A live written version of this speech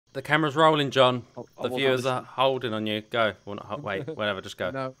The camera's rolling, John. I The was viewers are listening. holding on you. Go. Well, not wait. Whatever. Just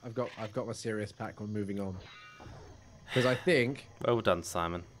go. No, I've got my serious pack. We're moving on. Because Well done,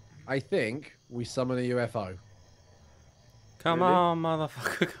 Simon. I think we summon a UFO. Come Really? on,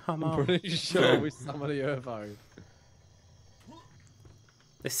 motherfucker. Come I'm on. pretty sure we summon a UFO.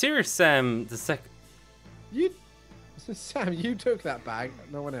 The serious Sam. The sec. You, Sam, you took that bag.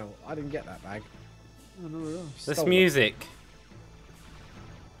 No one else. I didn't get that bag. Oh, no, no. This Stole it. music.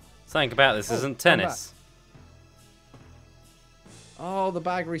 Something about this isn't come tennis. Oh, the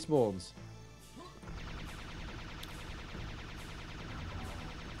bag respawns.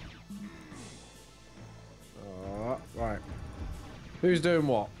 Right. Who's doing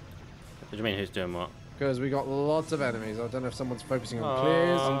what? What do you mean? Who's doing what? Because we got lots of enemies. I don't know if someone's focusing on Oh.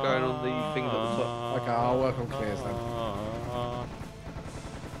 clears. I'm going on the things at the top. Okay, I'll work on clears then.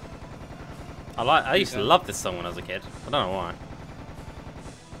 I used to love this song when I was a kid. I don't know why.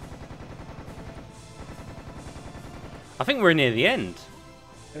 I think we're near the end.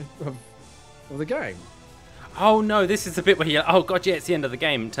 Of the game. Oh no, this is the bit where you. Oh god, yeah, it's the end of the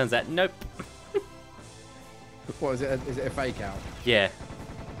game. It turns out, nope. What is it? Is it a fake out? Yeah.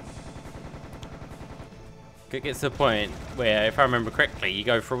 It gets to the point where, if I remember correctly, you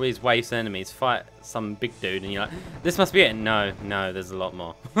go through all these waves of enemies, fight some big dude, and you're like, this must be it. No, no, there's a lot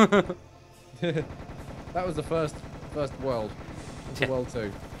more. That was the first world. Into Yeah. World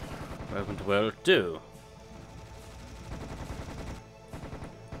 2. Welcome to World 2.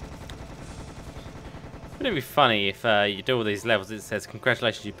 Wouldn't it be funny if you do all these levels, it says,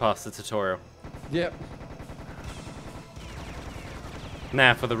 congratulations, you passed the tutorial. Yep.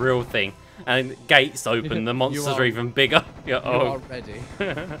 Now for the real thing. And gates open, the monsters are even bigger. You're, You are oh, ready.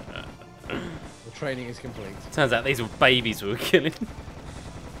 The training is complete. turns out these were babies we were killing.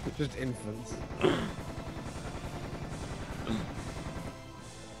 Just infants.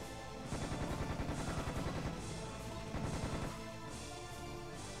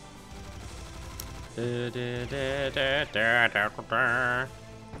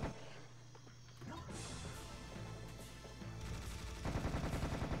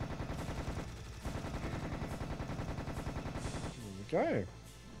 Okay.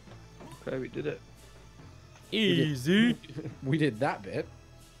 Okay, we did it. Easy. We did that bit.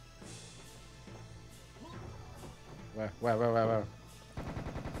 Where?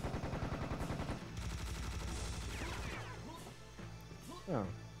 Oh.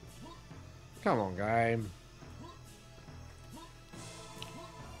 Come on, game.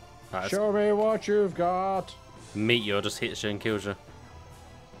 Right, Show me what you've got. Meteor just hits you and kills you.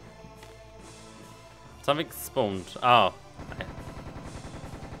 Something spawned. Oh.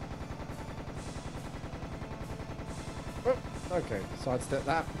 Oh, okay, sidestep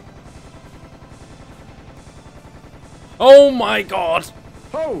that. Oh my god!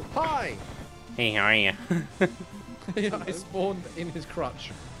 Oh, hi! Hey, how are you? I spawned in his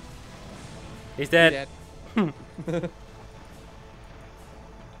crutch. He's dead. Dead.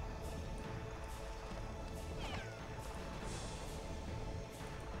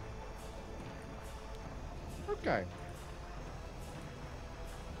 Okay.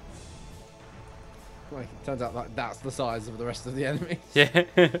 Like, it turns out like that's the size of the rest of the enemy. Yeah.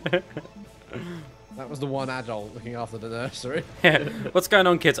 That was the one adult looking after the nursery. Yeah. What's going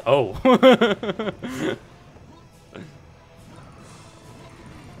on, kids? Oh.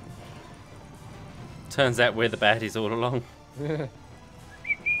 Turns out we're the baddies all along.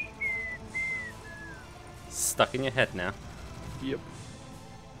 Stuck in your head now. Yep.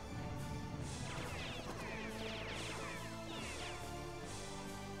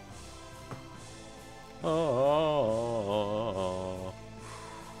 Oh.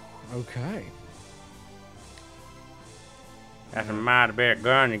 Okay. That's a mighty big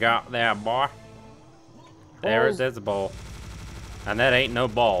gun you got there, boy. There's a ball. And that ain't no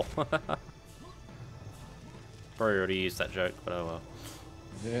ball. Probably already used that joke, but oh well.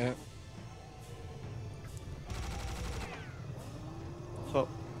 Yeah. Top.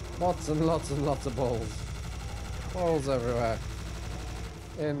 Lots and lots and lots of balls. Balls everywhere.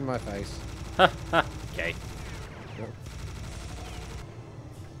 In my face. Okay.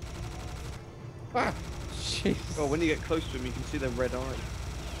 Ah! Jeez. Oh, when you get close to them, you can see their red eyes.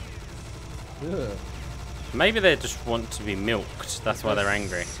 Ugh. Maybe they just want to be milked. That's why they're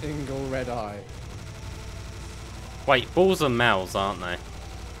angry. Single red eye. Wait, balls are males, aren't they?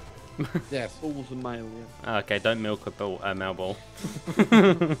 Yes. Balls and male, yeah. Okay, don't milk a male ball.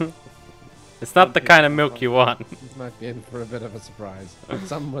 It's not the kind of milk you want. This might be in for a bit of a surprise.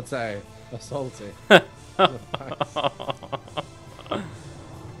 Some would say a salty.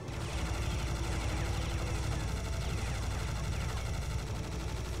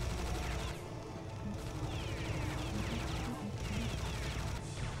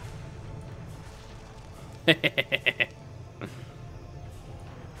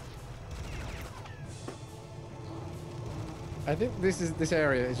 I think this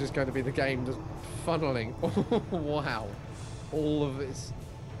area is just going to be the game just funneling. Wow. All of this.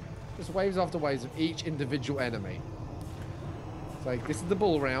 Just waves after waves of each individual enemy. It's like, this is the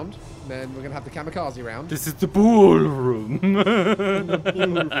ball round, then we're going to have the kamikaze round. This is the ballroom.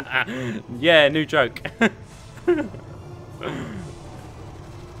 Yeah, new joke. I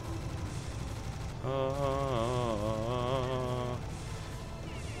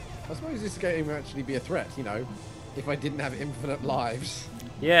suppose this game would actually be a threat, you know, if I didn't have infinite lives.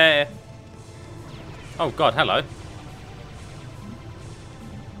 Yeah. Oh god, hello.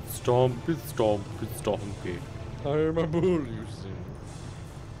 Stompy, stompy, stompy. I'm a bull, you see.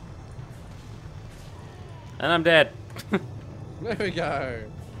 And I'm dead. There we go.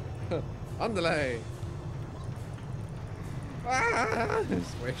 Underlay. Ah,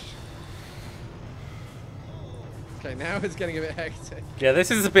 swish. Okay, now it's getting a bit hectic. Yeah,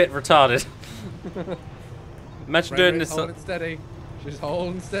 this is a bit retarded. Imagine doing this. Holding steady. Just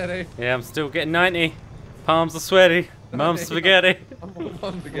holding steady. Yeah, I'm still getting 90. Palms are sweaty. Mum's spaghetti. I'm on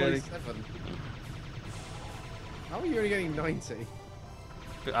 147. How are you only getting 90?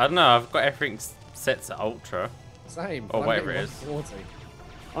 I don't know. I've got everything set to ultra. Same. Or but I'm whatever getting it is. 140.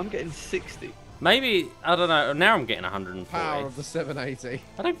 I'm getting 60. Maybe, I don't know. Now I'm getting 140. Power of the 780.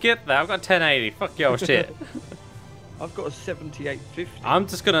 I don't get that. I've got 1080. Fuck your shit. I've got a 7850. I'm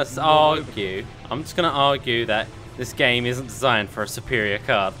just gonna argue. I'm just gonna argue that this game isn't designed for a superior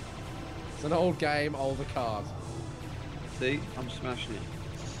card. It's an old game, older card. See, I'm smashing it.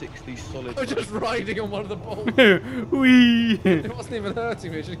 60 solid. I was just riding on one of the balls. Wee. It wasn't even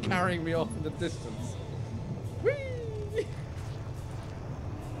hurting me, it was just carrying me off in the distance. Whee!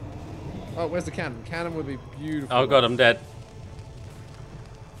 Oh, where's the cannon? Cannon would be beautiful. Oh god, I'm dead.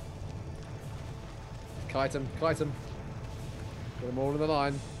 Kite him, kite him. Get them all in the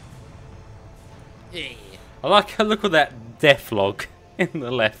line. Yeah. I like look at that death log in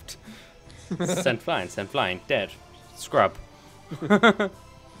the left. Send flying, dead. Scrub.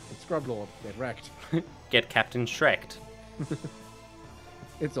 Scrub Lord, get wrecked. Get Captain Shrek'd.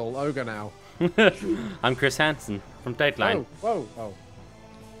 It's all ogre now. I'm Chris Hansen from Dateline. Whoa, whoa,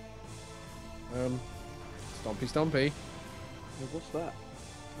 oh. Stompy, stompy. Hey, what's that?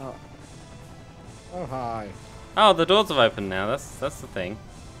 Oh, Oh, hi. Oh, the doors have opened now. That's the thing.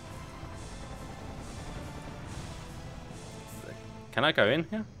 Can I go in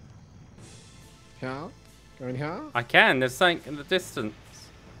here? Here? Go in here? I can. There's something in the distance.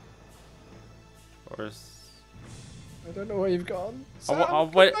 Or is... I don't know where you've gone. I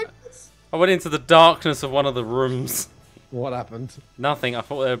went into the darkness of one of the rooms. What happened? Nothing. I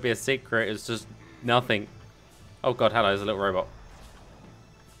thought there would be a secret. It's just nothing. Oh god, hello. There's a little robot.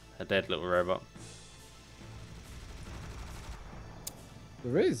 A dead little robot.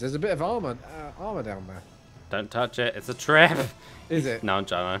 There is. There's a bit of armor down there. Don't touch it. It's a trap. Is it? No,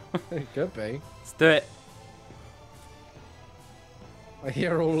 Jono. It could be. Let's do it. I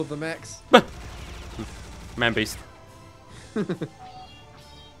hear all of the mechs. Man beast.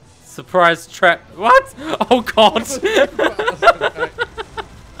 Surprise trap. What? Oh god.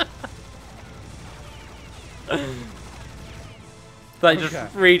 They just Okay.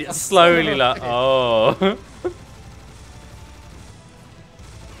 read it slowly like, oh.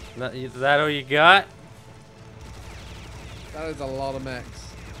 That all you got? That is a lot of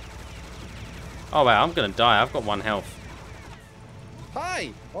mechs. Oh wow, I'm gonna die. I've got 1 health.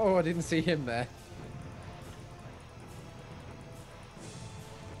 Hi! Oh, I didn't see him there.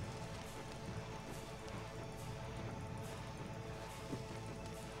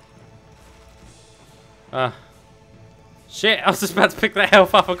 Shit, I was just about to pick that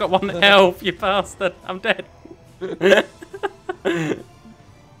health up. I got 1 health, you bastard. I'm dead.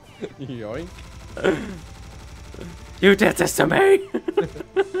 Yoink. You did this to me.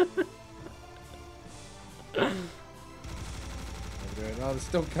 Oh, they're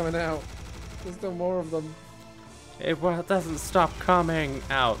still coming out. There's still more of them. It doesn't stop coming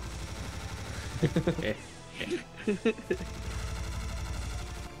out.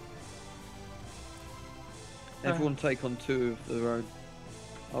 everyone take on 2 of their own.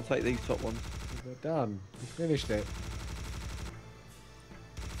 I'll take these top ones. They're done. We finished it.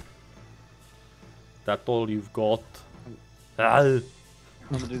 That's all you've got. Ah. I'm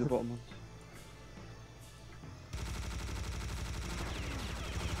gonna do the bottom ones.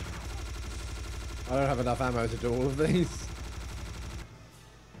 I don't have enough ammo to do all of these.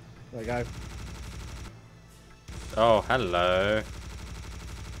 There we go. Oh, hello.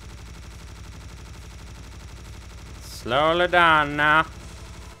 Slowly down now.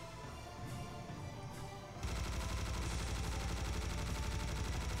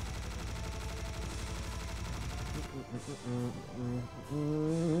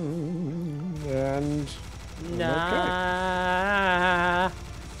 And Nah.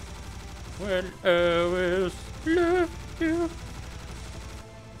 Will always love you.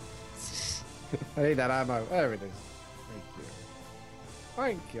 I need that ammo. There it is. Thank you.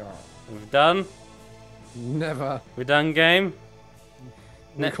 Thank you. We've done. Never. We're done, game.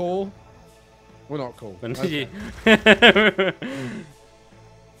 We're cool. We're not cool. When did you?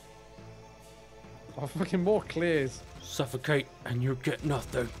 Oh, fucking more clears. Suffocate and you get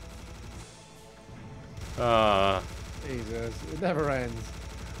nothing. Ah. Jesus, it never ends.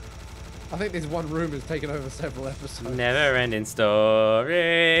 I think this one room has taken over several episodes. Never ending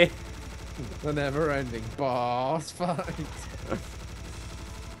story. The never ending boss fight.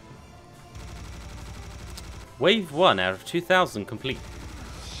 Wave 1 out of 2000 complete.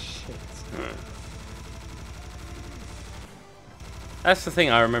 Shit. That's the thing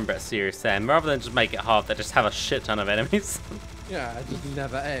I remember at Serious Sam. Rather than just make it hard, they just have a shit ton of enemies. Yeah, it just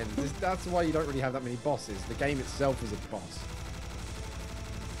never ends. That's why you don't really have that many bosses. The game itself is a boss.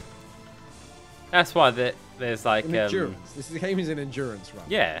 That's why there's like An endurance. The game is an endurance run.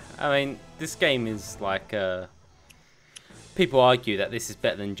 Yeah, I mean this game is like people argue that this is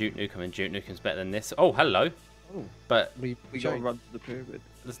better than Duke Nukem and Duke Nukem's better than this. Oh, hello. Oh, But We got to run to the pyramid.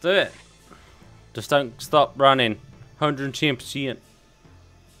 let's do it. Just don't stop running. 110%.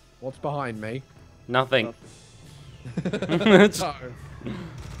 what's behind me? Nothing. No.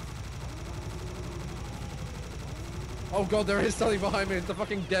 Oh god, there is something behind me. The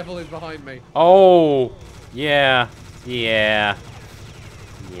fucking devil is behind me. Oh, yeah, yeah,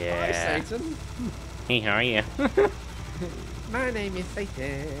 Hi, yeah. Satan. Hey, how are you? My name is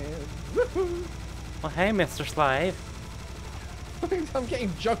Satan. Woohoo. Well, hey, Mr. Slave. I'm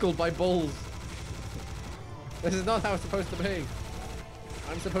getting juggled by bulls. This is not how it's supposed to be.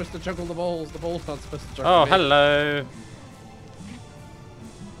 I'm supposed to juggle the balls. The balls aren't supposed to juggle Oh, me. hello.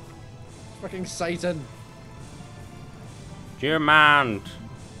 Fucking Satan. Do you mind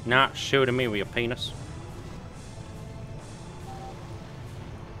not shooting me with your penis?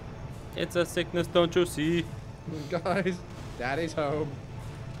 It's a sickness, don't you see? Guys, Daddy's home.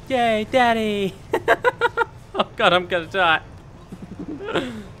 Yay, Daddy! Oh God, I'm gonna die.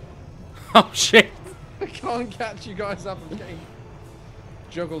 Oh shit! I can't catch you guys up. I'm getting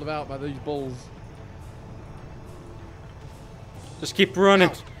juggled about by these bulls. Just keep running.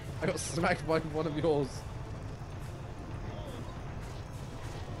 Ow. I got smacked by one of yours.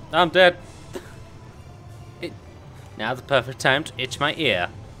 I'm dead. Now's the perfect time to itch my ear.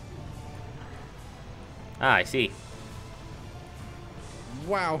 Ah, I see.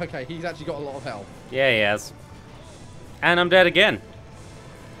 Wow, okay, he's actually got a lot of health. Yeah, he has. And I'm dead again.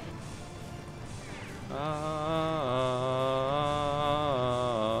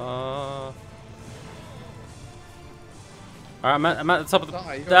 Alright, I'm at the top of the...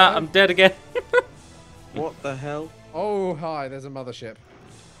 Die, you alright? I'm dead again. What the hell? Oh, hi, there's a mothership.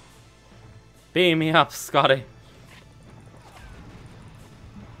 Beam me up, Scotty.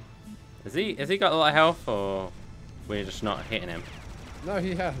 Has he got a lot of health, or we're just not hitting him? No,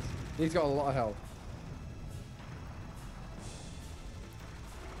 he has. He's got a lot of health.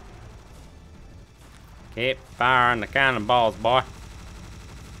 Keep firing the cannonballs, boy.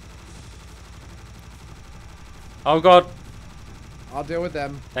 Oh God! I'll deal with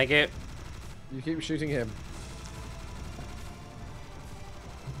them. Thank you. You keep shooting him.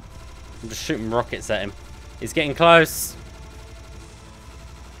 I'm just shooting rockets at him. He's getting close.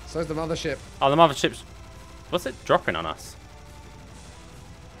 So's the mothership. Oh, the mothership's... What's it dropping on us?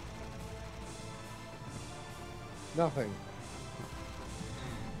 Nothing.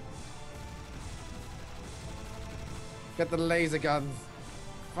 Get the laser guns.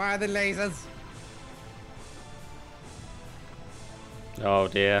 Fire the lasers. Oh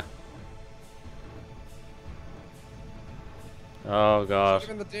dear. Oh God. Shoot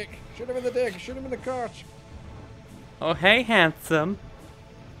him in the dick. Shoot him in the dick. Shoot him in the crotch. Oh hey, handsome.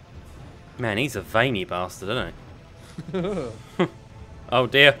 Man, he's a veiny bastard, isn't he? Oh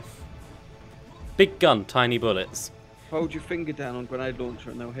dear. Big gun, tiny bullets. Hold your finger down on grenade launcher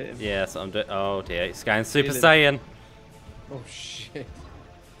and they'll hit him. Yeah, that's what I'm doing. Oh dear, it's going Super Feel it. Saiyan. Oh shit.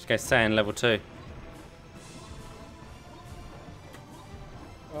 Let's go Saiyan level 2.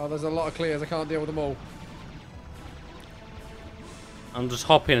 Oh, there's a lot of clears. I can't deal with them all. I'm just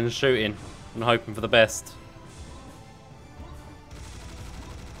hopping and shooting and hoping for the best.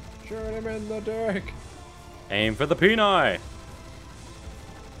 Shoot him in the dick. Aim for the peni.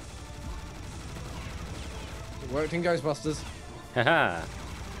 It worked in Ghostbusters. Haha.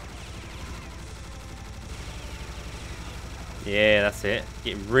 Yeah, that's it.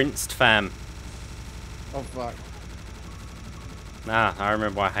 Get rinsed, fam. Oh fuck. Ah, I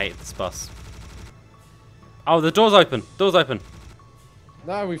remember why I hated this boss. Oh, the door's open. Door's open.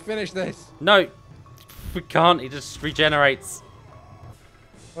 No, we finished this. No, we can't. He just regenerates.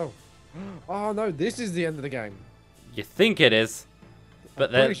 Oh. Oh no, this is the end of the game. You think it is,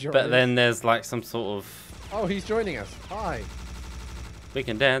 but pretty sure it is. then there's like some sort of. Oh, he's joining us. Hi. We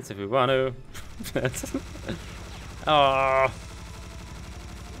can dance if we want to. Oh.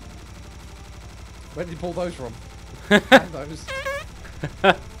 Where did you pull those from? And those.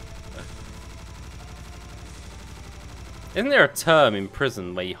 Isn't there a term in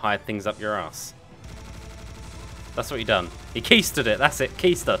prison where you hide things up your ass? That's what he done. He keistered it. That's it.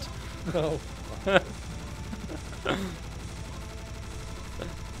 Keistered. No.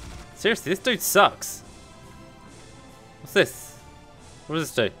 Seriously, this dude sucks. What's this? What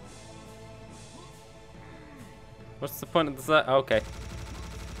does this do? What's the point of this? Oh, okay.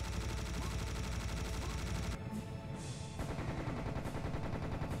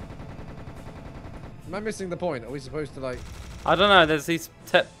 Am I missing the point? Are we supposed to like... I don't know. There's these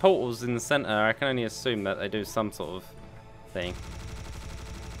portals in the center. I can only assume that they do some sort of thing. I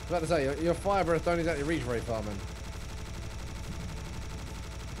was about to say, your fire breath don't exactly reach very far, man.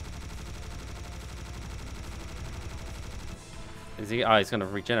 Is he? Oh, he's going to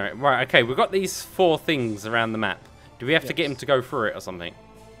regenerate. Right, okay. We've got these 4 things around the map. Do we have to get him to go through it or something?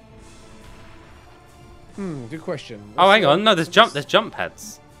 Good question. Oh, hang on. No, there's jump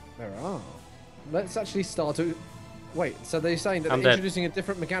pads. There are. Let's actually start to... Wait, so they're saying that I'm they're dead. introducing a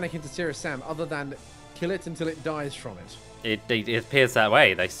different mechanic into Serious Sam other than kill it until it dies from it. It appears that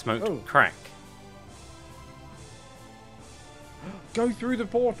way. They smoked crack. Go through the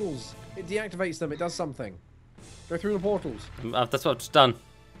portals. It deactivates them. It does something. Go through the portals. That's what I've just done.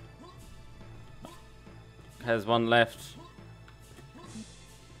 There's one left.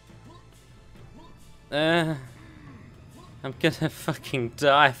 I'm gonna fucking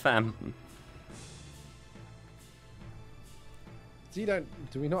die, fam. So you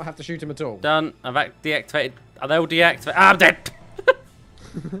don't... Do we not have to shoot him at all? Done. I've deactivated. Are they all deactivated? Ah, I'm dead.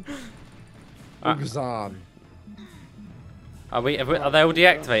 Ugazan. Are they all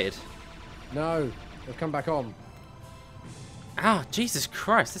deactivated? No. They've come back on. Ah, Jesus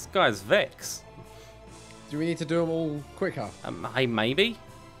Christ! This guy's Vex. Do we need to do them all quicker? Hey, maybe.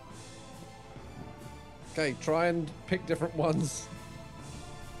 Okay, try and pick different ones.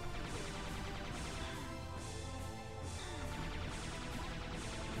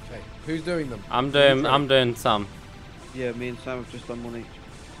 Okay, who's doing them? I'm doing some. Yeah, me and Sam have just done one each.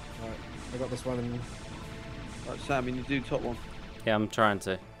 Right, I got this one and Right, Sam, you need to do top one. Yeah, I'm trying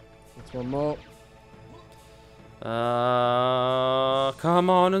to. that's one more. Come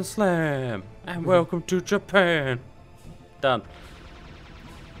on and slam, and welcome to Japan. Done.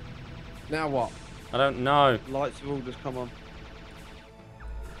 Now what? I don't know. Lights have all just come on.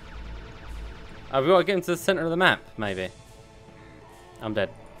 Have we got to get into the center of the map, maybe? I'm dead.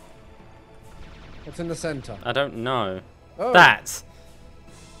 What's in the center? I don't know. Oh, That!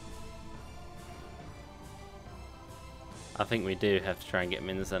 I think we do have to try and get him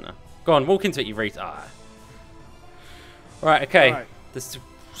in the center. Go on, walk into it, you retard. Right, okay. Right.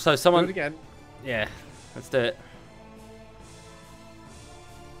 So do someone... it again. Yeah, let's do it.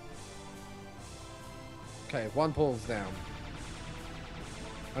 Okay, one pulls down.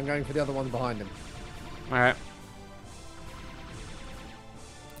 I'm going for the other one behind him. Alright.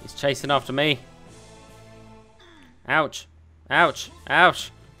 He's chasing after me. Ouch. Ouch.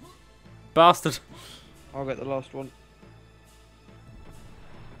 Ouch. Bastard. I'll get the last one.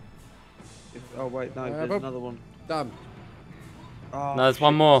 Oh wait, no, there's another one. Done. Oh, No, there's shit,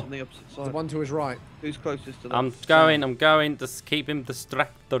 one more. it's on the opposite The side. one to his right. Who's closest to them? I'm going. Just keep him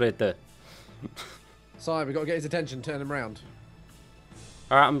distracted. Side, we've got to get his attention, turn him round.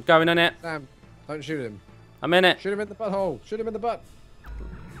 Alright, I'm going in it. Sam, don't shoot him. I'm in it. Shoot him in the butthole. Shoot him in the butt.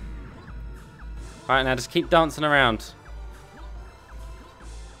 Alright, now just keep dancing around.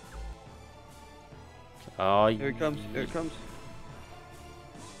 Oh, Here it comes, here it comes.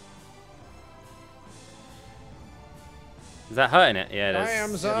 Is that hurting it? Yeah, it is.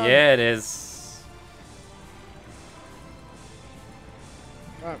 Damn, son. Yeah, it is.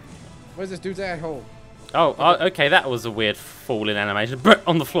 Right. Where's this dude's asshole? Oh, okay, that was a weird falling animation.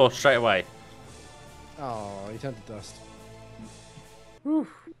 On the floor straight away. Oh, he turned to dust.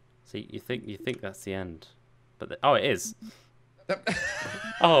 See, you think that's the end, but oh, it is.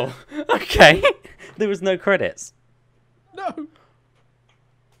 Oh, okay. There was no credits. No!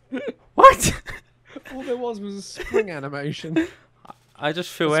 What? All there was a spring animation. I just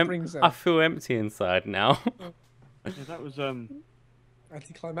feel The empty. spring sound. I feel empty inside now. Yeah, that was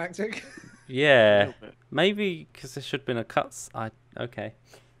Anticlimactic. Yeah, little bit. maybe because there should have been a cuts. Okay.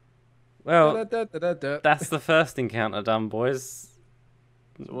 Well, Da-da-da-da-da-da. that's the first encounter done, boys.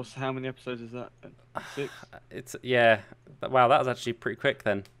 So how many episodes is that? 6? It's yeah. Wow, that was actually pretty quick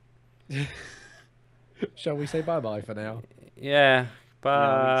then. Shall we say bye-bye for now? Yeah. Yeah,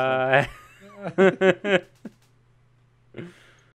 I Bye. think so.